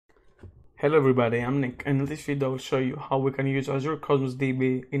Hello everybody, I'm Nick, and in this video I'll show you how we can use Azure Cosmos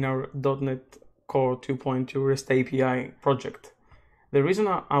DB in our .NET Core 2.2 REST API project. The reason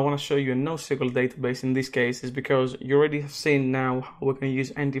I want to show you a NoSQL database in this case is because you already have seen now how we can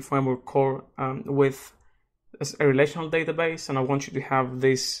use NT Framework Core with a relational database, and I want you to have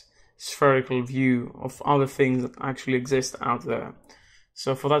this spherical view of other things that actually exist out there.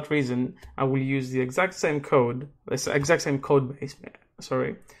 So for that reason, I will use the exact same code, base,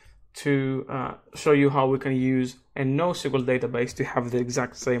 to show you how we can use a NoSQL database to have the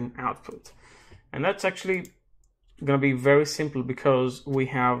exact same output. And that's actually going to be very simple because we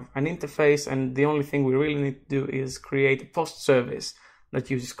have an interface, and the only thing we really need to do is create a post service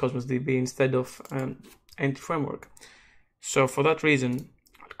that uses Cosmos DB instead of NT Framework. So for that reason,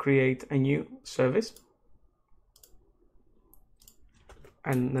 I'll create a new service,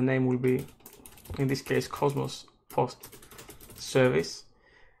 and the name will be, in this case, Cosmos Post Service.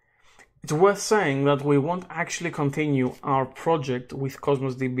 It's worth saying that we won't actually continue our project with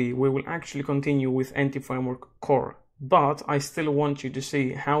Cosmos DB. We will actually continue with NT Framework Core, but I still want you to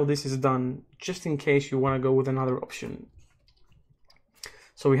see how this is done, just in case you want to go with another option.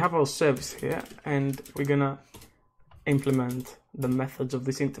 So we have our service here, and we're gonna implement the methods of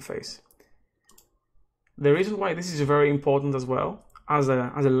this interface. The reason why this is very important as well, as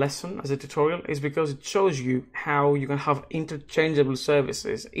a lesson, as a tutorial, is because it shows you how you can have interchangeable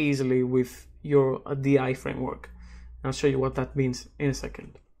services easily with your DI framework. And I'll show you what that means in a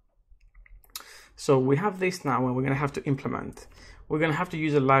second. So we have this now, and we're going to have to implement. We're going to have to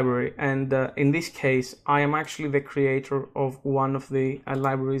use a library, and in this case, I am actually the creator of one of the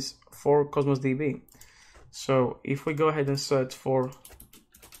libraries for Cosmos DB. So if we go ahead and search for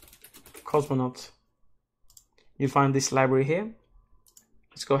Cosmonaut, you'll find this library here.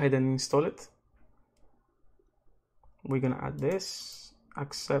 Let's go ahead and install it. We're going to add this,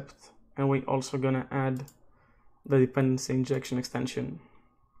 accept, and we're also going to add the dependency injection extension.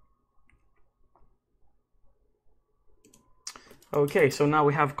 Okay, so now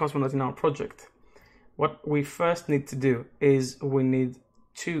we have Cosmonaut in our project. What we first need to do is we need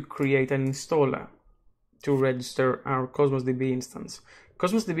to create an installer to register our Cosmos DB instance.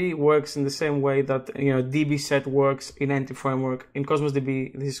 Cosmos DB works in the same way that DB set works in NT Framework. In Cosmos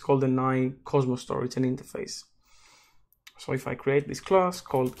DB, this is called an Cosmos store. It's an interface. So if I create this class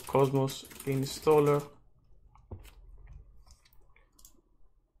called Cosmos Installer,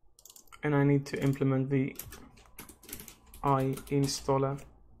 and I need to implement the installer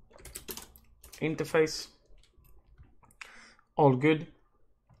interface, all good.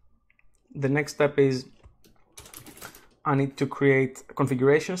 The next step is I need to create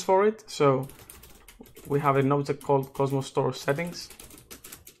configurations for it. So we have an object called Cosmos Store Settings,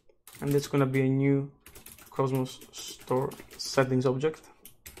 and it's going to be a new Cosmos Store Settings object.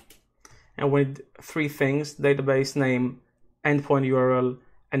 And we need three things: database name, endpoint URL,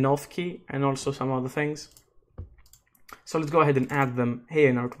 an auth key, and also some other things. So let's go ahead and add them here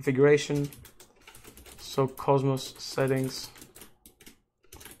in our configuration. So Cosmos Settings,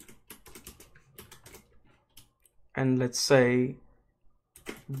 and let's say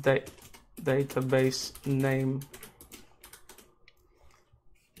database name,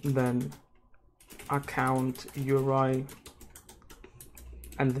 then account URI,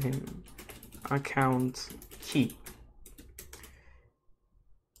 and then account key.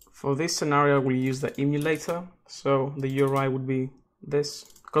 For this scenario, we'll use the emulator. So the URI would be this.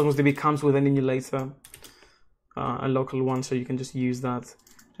 Cosmos DB comes with an emulator, a local one, so you can just use that.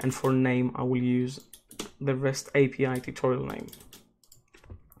 And for name, I will use the REST API tutorial name.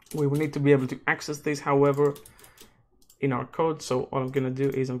 We will need to be able to access this, however, in our code. So all I'm going to do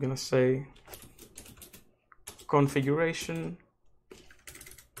is I'm going to say configuration,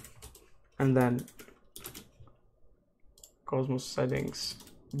 and then Cosmos Settings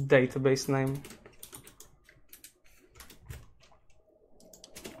database name.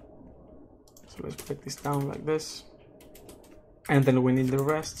 So let's break this down like this, and then we need the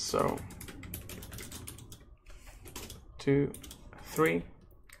rest. So 2, 3.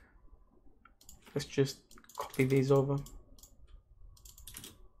 Let's just copy these over.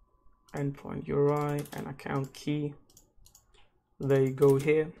 Endpoint URI and account key. They go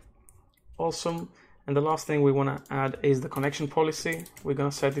here. Awesome. And the last thing we want to add is the connection policy. We're going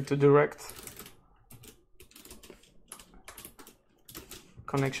to set it to direct.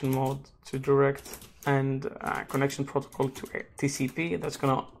 Connection mode to direct, and connection protocol to TCP. That's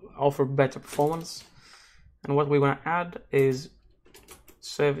going to offer better performance. And what we want to add is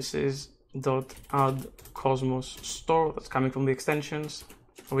services.add Cosmos store. That's coming from the extensions.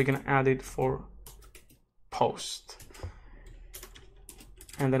 We're going to add it for post.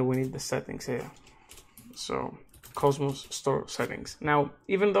 and then we need the settings here. So Cosmos store settings. Now,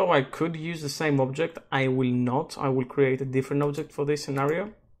 even though I could use the same object, I will not. I will create a different object for this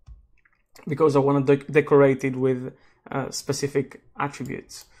scenario because I want to decorate it with specific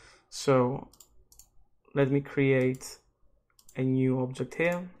attributes. So let me create a new object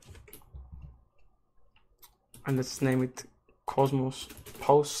here, and let's name it Cosmos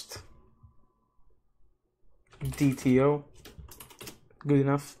Post DTO. Good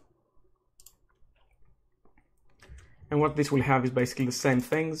enough. And what this will have is basically the same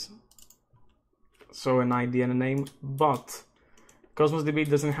things, so an ID and a name, but Cosmos DB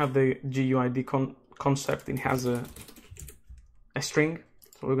doesn't have the GUID concept. It has a string,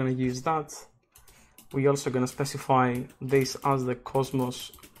 so we're going to use that. We're also going to specify this as the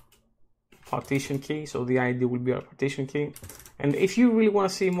Cosmos partition key, so the ID will be our partition key. And if you really want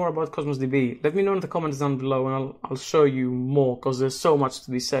to see more about Cosmos DB, let me know in the comments down below, and I'll show you more, because there's so much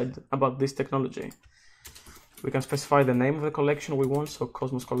to be said about this technology. We can specify the name of the collection we want, so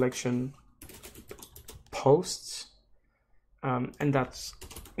Cosmos collection posts, and that's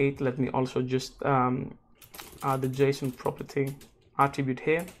it. Let me also just add the JSON property attribute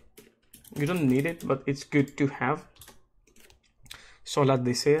here. You don't need it, but it's good to have. So I'll add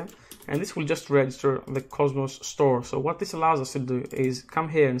this here, and this will just register the Cosmos store. So what this allows us to do is come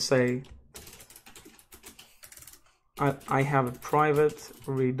here and say, I have a private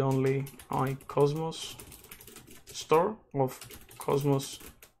read-only iCosmos store of Cosmos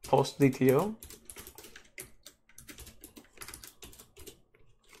Post DTO,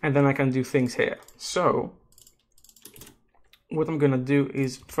 and then I can do things here. So what I'm gonna do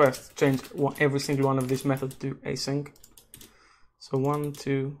is first change every single one of these methods to async. So 1,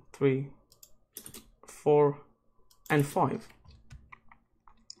 2, 3, 4, and 5.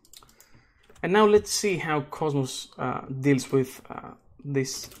 And now let's see how Cosmos deals with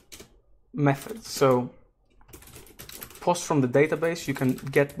this method. So post from the database you can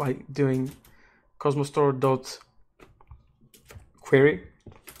get by doing Cosmos store.query.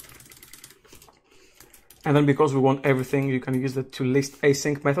 And then because we want everything, you can use the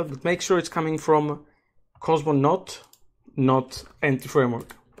toList_async method, but make sure it's coming from Cosmos not Entity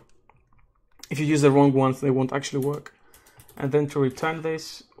Framework. If you use the wrong ones, they won't actually work. And then to return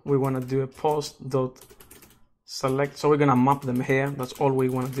this, we want to do a post.select. So we're going to map them here. That's all we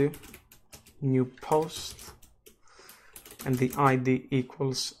want to do. New post. And the ID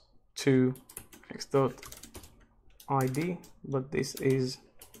equals to x.id, but this is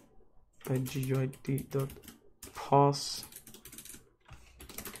a GUID.pass,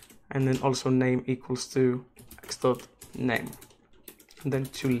 and then also name equals to x.name, and then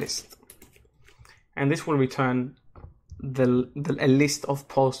to list, and this will return a list of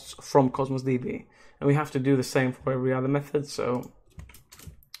posts from Cosmos DB. And we have to do the same for every other method. So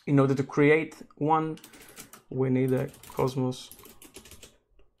in order to create one, we need a Cosmos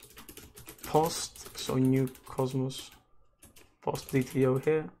post, so new Cosmos post DTO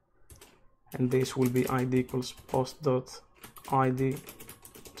here, and this will be ID equals post.id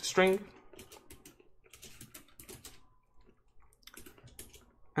to string,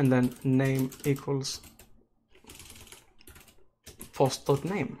 and then name equals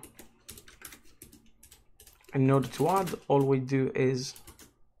post.name. And in order to add, all we do is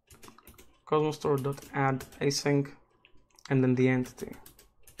Cosmos store.add async, and then the entity,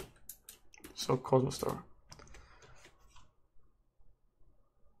 so Cosmos store.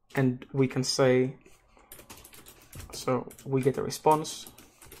 And we can say, so we get a response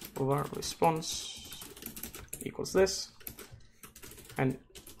of our response equals this, and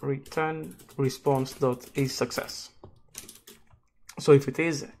return response.isSuccess. So if it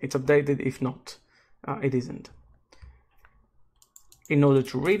is, it's updated. If not, it isn't. In order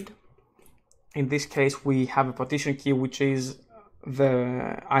to read, in this case, we have a partition key, which is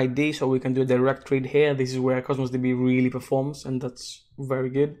the ID, so we can do a direct read here. This is where Cosmos DB really performs, and that's very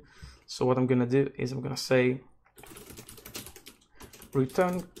good. So what I'm going to do is I'm going to say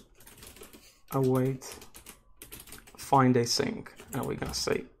return await find async, and we're going to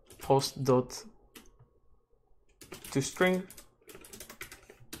say post.toString,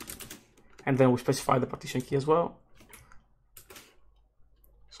 and then we specify the partition key as well.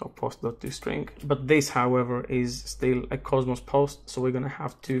 So post.toString, but this, however, is still a Cosmos post, so we're going to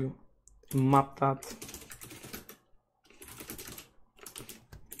have to map that.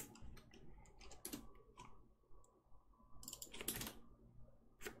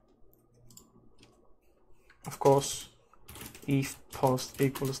 Of course, if post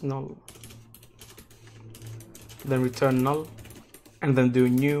equals null, then return null, and then do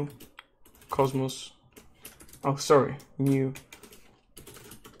new Cosmos, new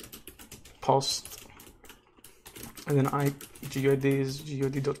post, and then GUID is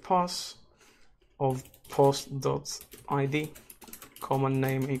GUID.pass of post.id, common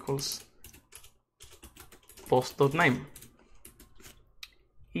name equals post.name.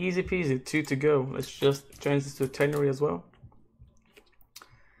 Easy peasy, 2 to go. Let's just change this to ternary as well.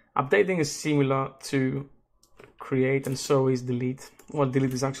 Updating is similar to create, and so is delete. Well,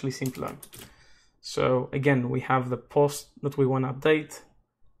 delete is actually simpler. So again, we have the post that we want to update.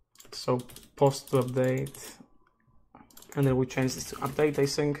 So post to update, and then we change this to update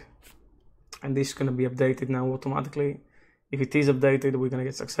async, and this is going to be updated now automatically. If it is updated, we're going to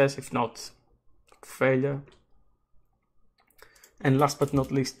get success. If not, failure. And last but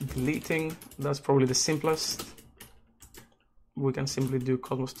not least, deleting. That's probably the simplest. We can simply do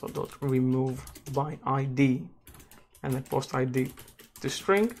cosmos.remove by ID, and then post ID to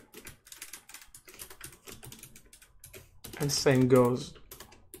string. And same goes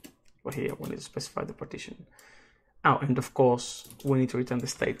for here, we need to specify the partition. Oh, and of course, we need to return the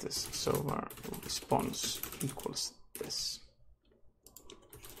status. So our response equals this.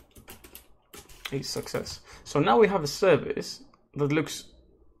 A success. So now we have a service that looks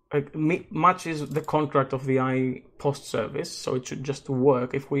like matches the contract of the iPost service. So it should just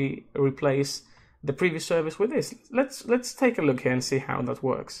work if we replace the previous service with this. Let's take a look here and see how that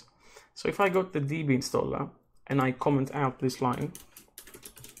works. So if I go to the DB installer and I comment out this line,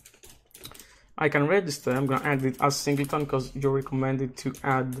 I can register. I'm going to add it as singleton because you're recommended to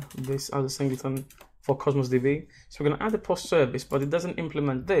add this as a singleton for Cosmos DB. So we're going to add a post service, but it doesn't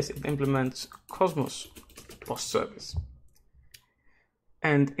implement this. It implements Cosmos post service.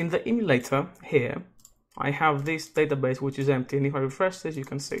 And in the emulator here, I have this database which is empty. And if I refresh this, you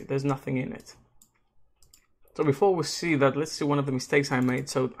can see there's nothing in it. So before we see that, let's see one of the mistakes I made.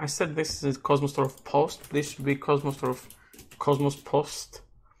 So I said this is Cosmos store of post. This should be Cosmos store of Cosmos post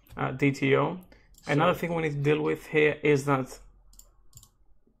DTO. Another thing we need to deal with here is that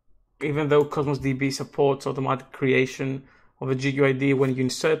even though Cosmos DB supports automatic creation of a GUID when you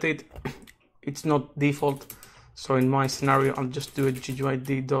insert it, it's not default. So in my scenario, I'll just do a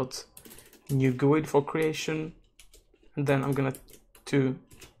GUID.new GUID for creation, and then I'm gonna to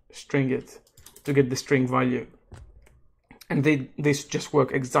string it to get the string value. And this just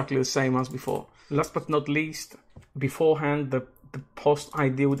work exactly the same as before. Last but not least, beforehand, the post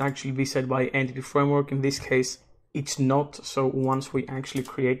ID would actually be set by entity framework. In this case, it's not. So once we actually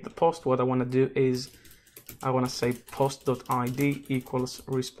create the post, what I want to do is I want to say post.id equals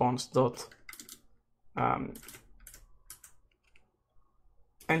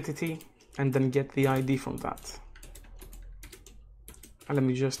response.entity, and then get the ID from that. And let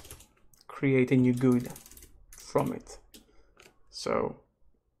me just create a new GUID from it. So,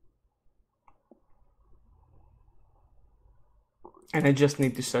 and I just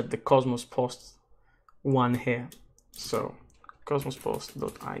need to set the Cosmos post one here. So Cosmos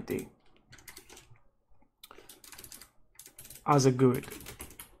post.id as a GUID.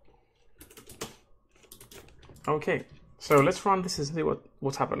 Okay, so let's run this and see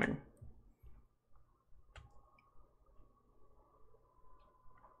what's happening.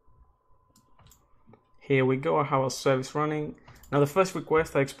 Here we go, I have our service running. Now the first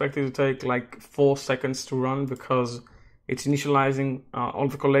request I expected to take like 4 seconds to run because it's initializing all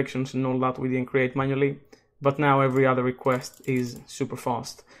the collections and all that we didn't create manually. But now every other request is super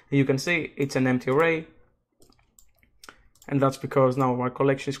fast. And you can see it's an empty array. And that's because now our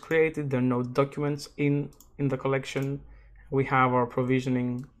collection is created. There are no documents in the collection. We have our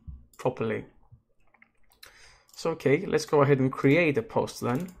provisioning properly. So okay, let's go ahead and create a post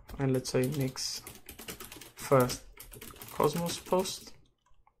then. And let's say mix first Cosmos post,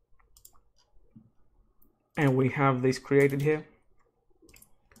 and we have this created here.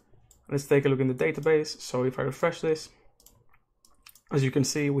 Let's take a look in the database. So if I refresh this, as you can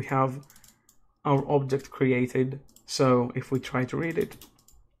see, we have our object created. So if we try to read it,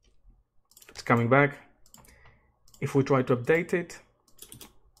 it's coming back. If we try to update it,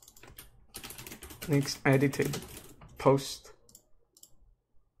 next edited post,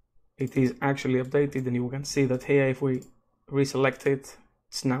 it is actually updated, and you can see that here if we reselect it,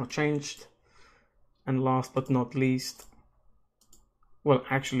 it's now changed. And last but not least, well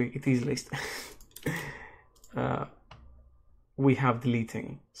actually it is least, we have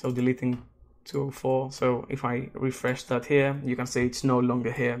deleting. So deleting 204. So if I refresh that here, you can see it's no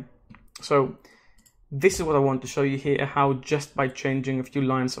longer here. So this is what I want to show you here, how just by changing a few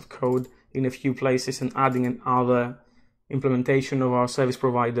lines of code in a few places and adding another implementation of our service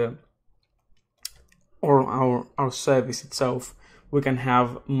provider or our service itself, we can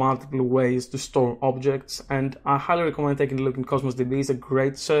have multiple ways to store objects. And I highly recommend taking a look in Cosmos DB. It's a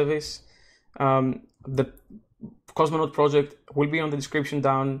great service. The Cosmonaut project will be on the description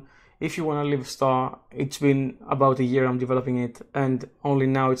down. If you want to leave a star, it's been about a year I'm developing it, and only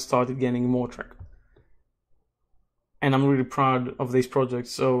now it started gaining more traction. And I'm really proud of this project,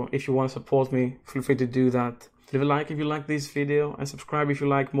 so if you want to support me, feel free to do that. Leave a like if you like this video, and subscribe if you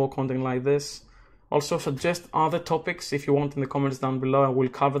like more content like this. Also suggest other topics if you want in the comments down below. I will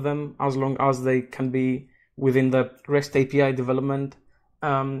cover them as long as they can be within the REST API development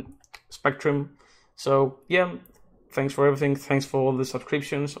spectrum. So yeah, thanks for everything. Thanks for all the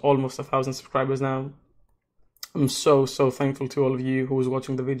subscriptions, almost 1,000 subscribers now. I'm so thankful to all of you who was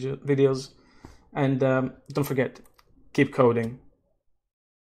watching the videos. And don't forget, keep coding.